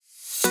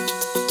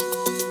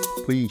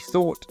We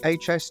thought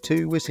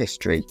HS2 was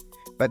history,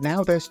 but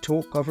now there's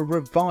talk of a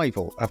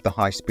revival of the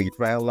high-speed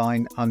rail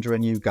line under a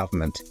new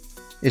government.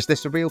 Is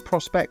this a real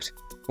prospect,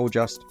 or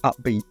just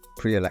upbeat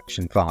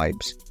pre-election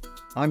vibes?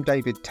 I'm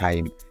David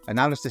Thame,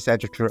 Analysis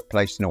Editor at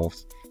Place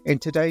North. In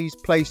today's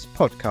Place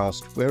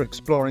podcast, we're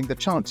exploring the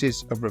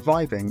chances of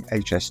reviving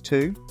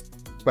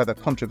HS2, whether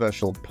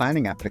controversial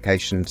planning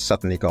applications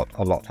suddenly got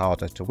a lot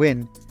harder to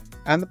win,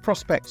 and the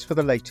prospects for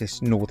the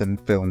latest Northern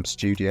Film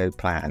Studio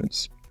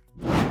plans.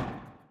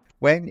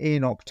 When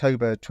in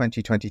October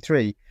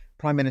 2023,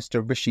 Prime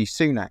Minister Rishi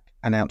Sunak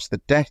announced the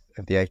death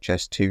of the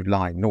HS2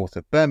 line north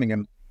of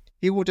Birmingham,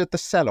 he ordered the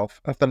sell-off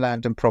of the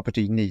land and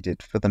property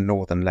needed for the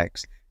northern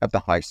legs of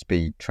the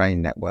high-speed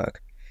train network.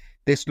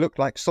 This looked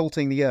like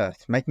salting the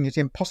earth, making it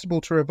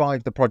impossible to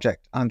revive the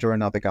project under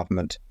another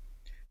government.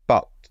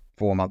 But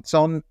 4 months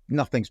on,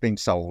 nothing's been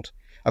sold.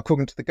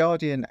 According to The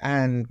Guardian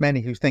and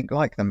many who think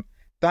like them,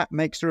 that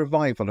makes a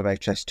revival of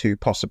HS2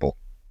 possible.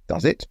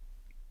 Does it?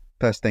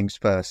 First things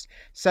first,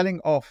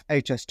 selling off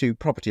HS2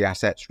 property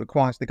assets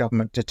requires the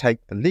government to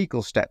take the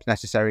legal steps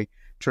necessary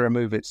to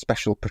remove its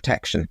special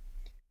protection.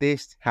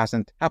 This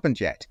hasn't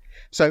happened yet.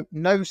 So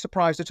no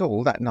surprise at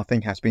all that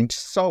nothing has been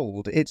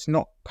sold. It's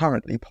not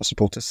currently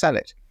possible to sell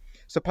it.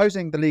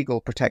 Supposing the legal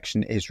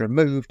protection is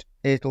removed,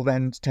 it'll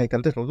then take a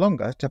little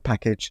longer to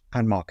package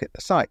and market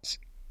the sites.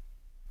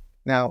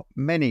 Now,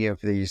 many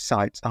of these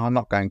sites are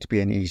not going to be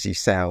an easy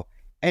sell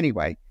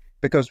anyway,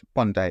 because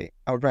one day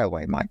a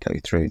railway might go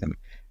through them.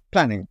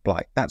 Planning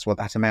blight, that's what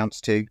that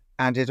amounts to,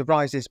 and it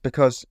arises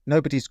because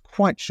nobody's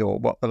quite sure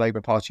what the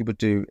Labour Party would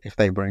do if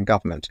they were in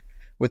government.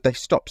 Would they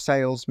stop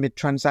sales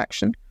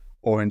mid-transaction,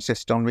 or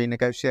insist on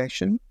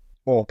renegotiation,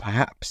 or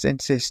perhaps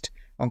insist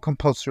on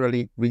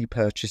compulsorily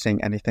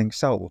repurchasing anything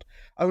sold?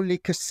 Only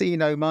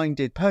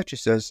casino-minded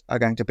purchasers are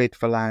going to bid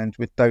for land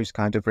with those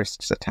kind of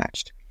risks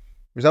attached.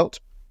 Result?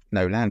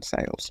 No land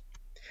sales.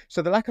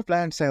 So the lack of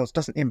land sales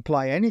doesn't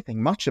imply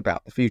anything much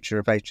about the future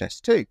of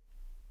HS2.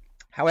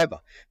 However,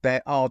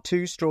 there are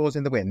two straws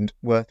in the wind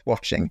worth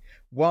watching.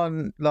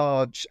 One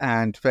large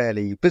and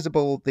fairly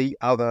visible, the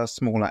other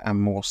smaller and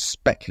more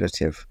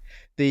speculative.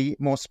 The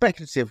more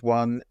speculative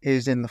one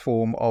is in the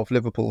form of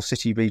Liverpool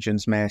City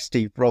Region's Mayor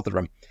Steve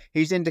Rotherham.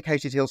 He's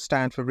indicated he'll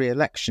stand for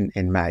re-election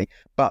in May,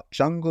 but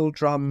jungle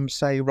drums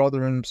say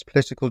Rotherham's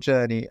political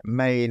journey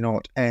may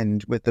not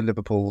end with the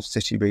Liverpool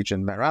City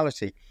Region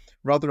mayoralty.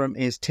 Rotherham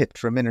is tipped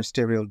for a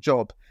ministerial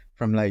job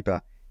from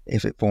Labour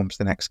if it forms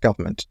the next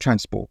government.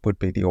 Transport would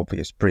be the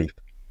obvious brief.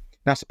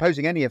 Now,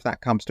 supposing any of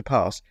that comes to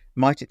pass,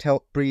 might it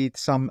help breathe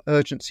some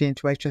urgency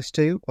into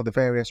HS2 or the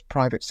various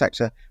private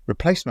sector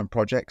replacement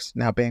projects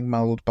now being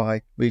mulled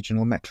by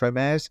regional metro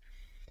mayors?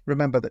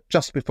 Remember that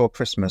just before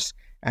Christmas,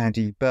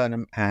 Andy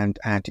Burnham and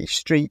Andy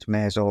Street,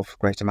 mayors of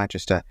Greater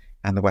Manchester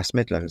and the West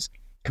Midlands,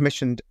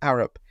 commissioned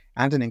Arup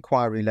and an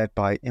inquiry led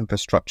by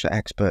infrastructure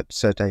expert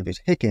Sir David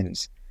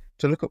Higgins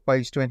to look at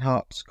ways to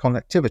enhance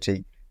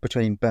connectivity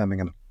between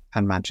Birmingham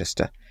and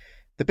Manchester.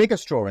 The bigger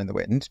straw in the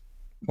wind,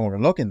 or a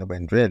log in the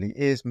wind really,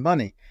 is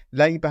money.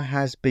 Labour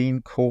has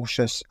been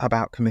cautious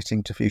about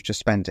committing to future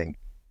spending.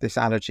 This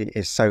allergy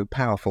is so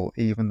powerful,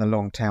 even the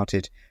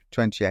long-touted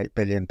 £28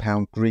 billion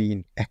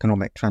green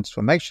economic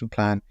transformation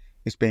plan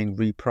is being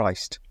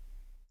repriced.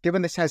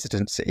 Given this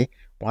hesitancy,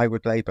 why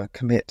would Labour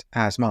commit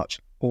as much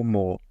or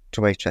more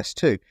to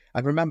HS2?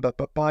 And remember,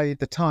 but by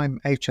the time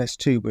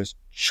HS2 was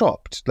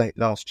chopped late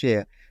last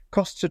year,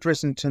 costs had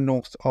risen to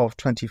north of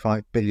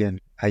 £25 billion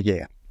a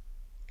year.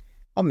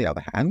 On the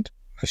other hand,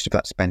 most of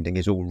that spending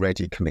is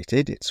already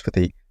committed. It's for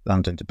the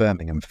London to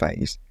Birmingham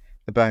phase.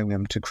 The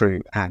Birmingham to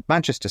Crewe and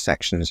Manchester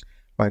sections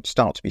won't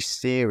start to be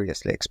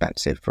seriously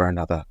expensive for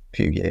another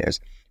few years,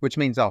 which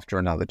means after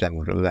another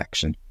general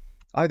election.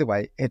 Either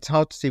way, it's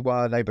hard to see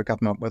why a Labour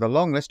government with a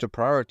long list of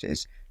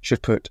priorities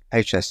should put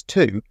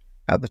HS2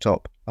 at the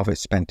top of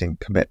its spending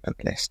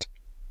commitment list.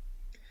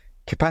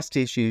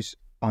 Capacity issues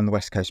on the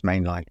West Coast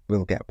Main Line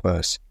will get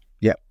worse,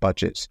 yet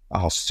budgets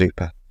are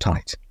super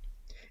tight.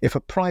 If a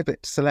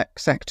private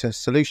select sector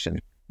solution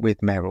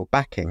with mayoral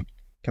backing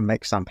can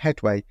make some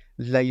headway,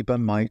 Labour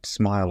might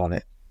smile on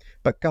it.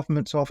 But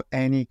governments of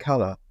any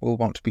colour will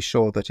want to be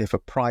sure that if a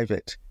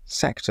private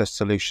sector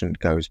solution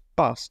goes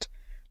bust,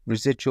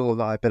 residual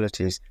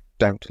liabilities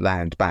don't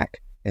land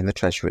back in the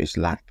Treasury's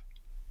lap.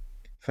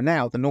 For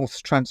now, the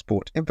North's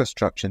transport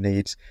infrastructure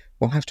needs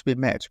will have to be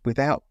met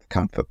without the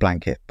comfort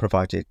blanket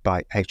provided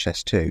by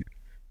HS2,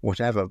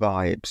 whatever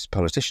vibes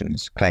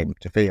politicians claim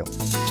to feel.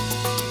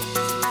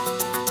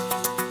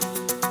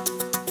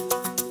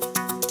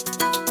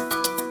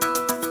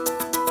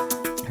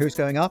 Who's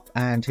going up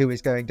and who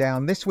is going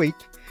down this week?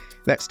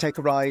 Let's take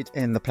a ride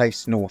in the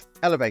Place North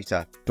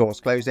elevator.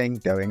 Doors closing,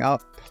 going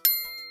up.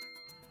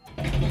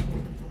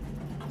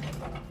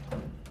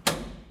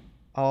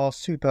 Are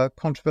super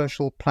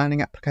controversial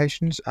planning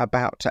applications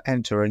about to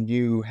enter a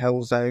new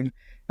hell zone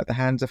at the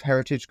hands of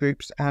heritage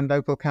groups and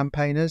local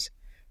campaigners?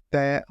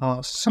 There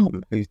are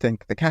some who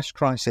think the cash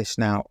crisis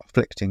now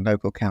afflicting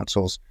local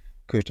councils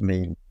could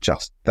mean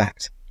just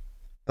that.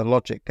 The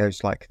logic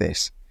goes like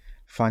this.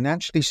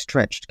 financially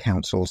stretched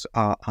councils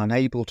are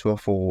unable to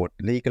afford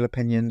legal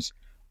opinions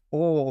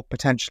or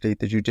potentially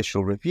the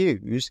judicial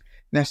reviews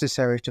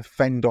necessary to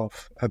fend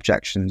off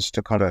objections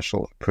to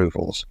controversial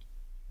approvals.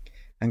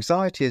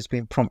 Anxiety has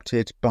been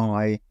prompted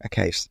by a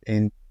case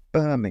in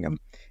Birmingham.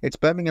 It's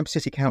Birmingham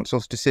City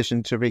Council's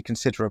decision to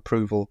reconsider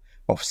approval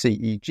of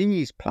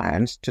CEG's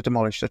plans to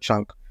demolish a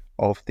chunk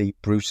of the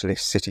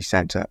brutalist city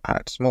centre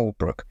at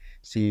Smallbrook.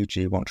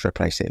 CEG want to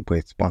replace it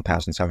with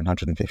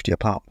 1,750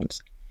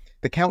 apartments.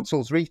 The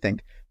council's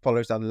rethink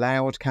follows a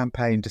loud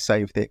campaign to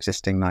save the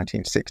existing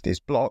 1960s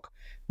block,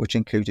 which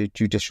included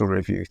judicial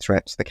review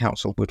threats. The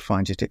council would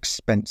find it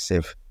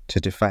expensive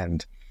to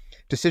defend.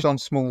 Decisions on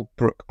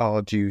Smallbrook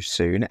are due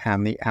soon,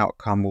 and the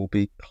outcome will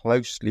be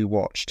closely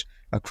watched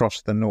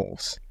across the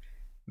north.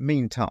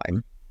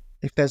 Meantime,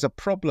 if there's a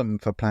problem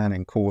for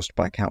planning caused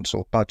by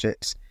council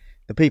budgets,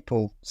 the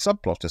people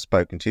Subplot has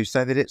spoken to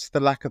say that it's the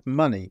lack of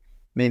money,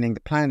 meaning the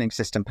planning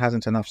system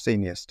hasn't enough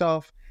senior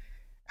staff,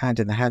 and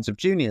in the hands of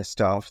junior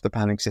staff, the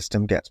planning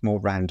system gets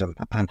more random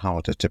and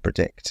harder to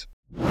predict.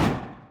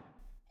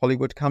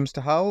 Hollywood comes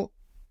to Hull?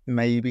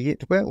 Maybe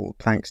it will,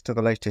 thanks to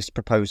the latest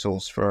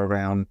proposals for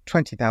around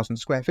 20,000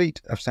 square feet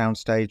of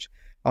soundstage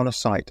on a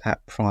site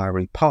at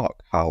Priory Park,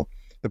 Hull.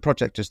 The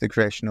project is the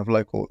creation of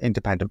local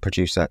independent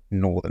producer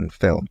Northern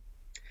Film.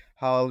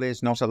 Hull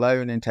is not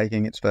alone in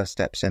taking its first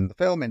steps in the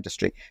film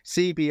industry.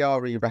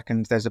 CBRE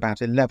reckons there's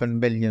about 11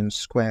 million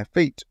square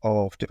feet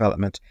of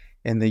development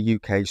in the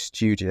UK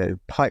studio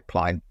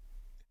pipeline,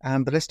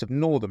 and the list of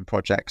northern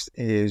projects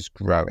is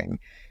growing.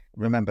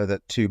 Remember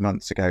that 2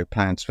 months ago,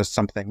 plans for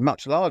something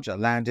much larger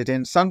landed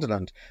in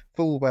Sunderland.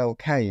 Fulwell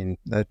Kane,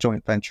 the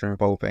joint venture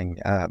involving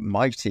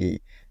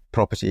mighty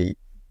property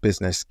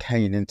business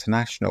Kane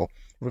International,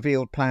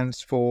 revealed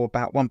plans for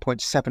about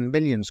 1.7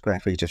 million square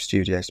feet of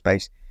studio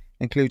space,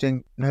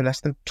 including no less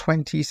than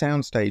 20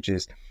 sound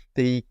stages.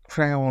 The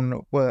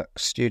Crown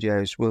Works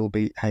Studios will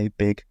be a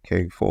big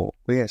coup for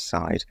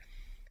Wearside.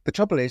 The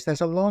trouble is,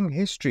 there's a long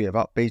history of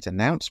upbeat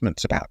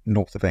announcements about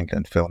North of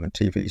England film and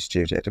TV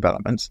studio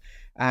developments,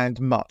 and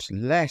much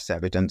less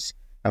evidence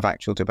of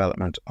actual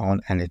development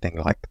on anything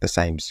like the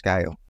same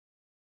scale.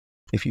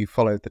 If you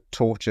follow the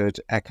tortured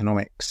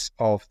economics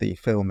of the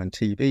film and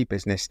TV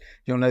business,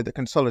 you'll know that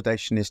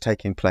consolidation is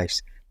taking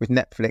place, with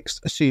Netflix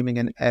assuming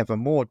an ever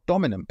more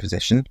dominant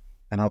position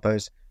and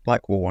others,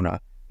 like Warner,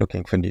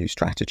 looking for new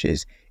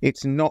strategies.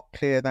 It's not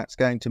clear that's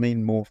going to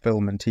mean more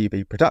film and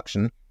TV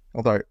production,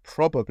 although it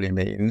probably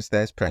means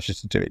there's pressure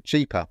to do it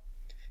cheaper.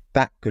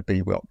 That could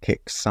be what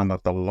kicks some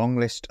of the long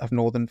list of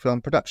northern film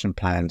production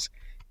plans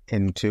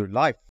into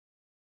life.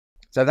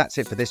 So that's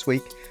it for this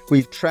week.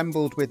 We've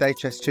trembled with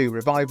HS2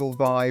 revival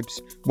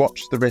vibes,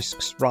 watched the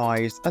risks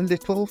rise a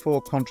little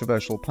for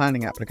controversial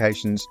planning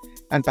applications,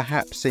 and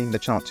perhaps seen the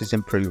chances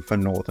improve for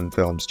northern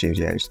film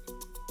studios.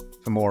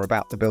 For more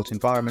about the built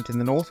environment in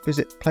the north,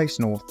 visit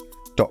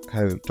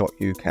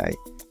placenorth.co.uk.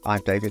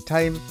 I'm David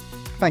Thame.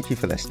 Thank you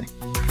for listening.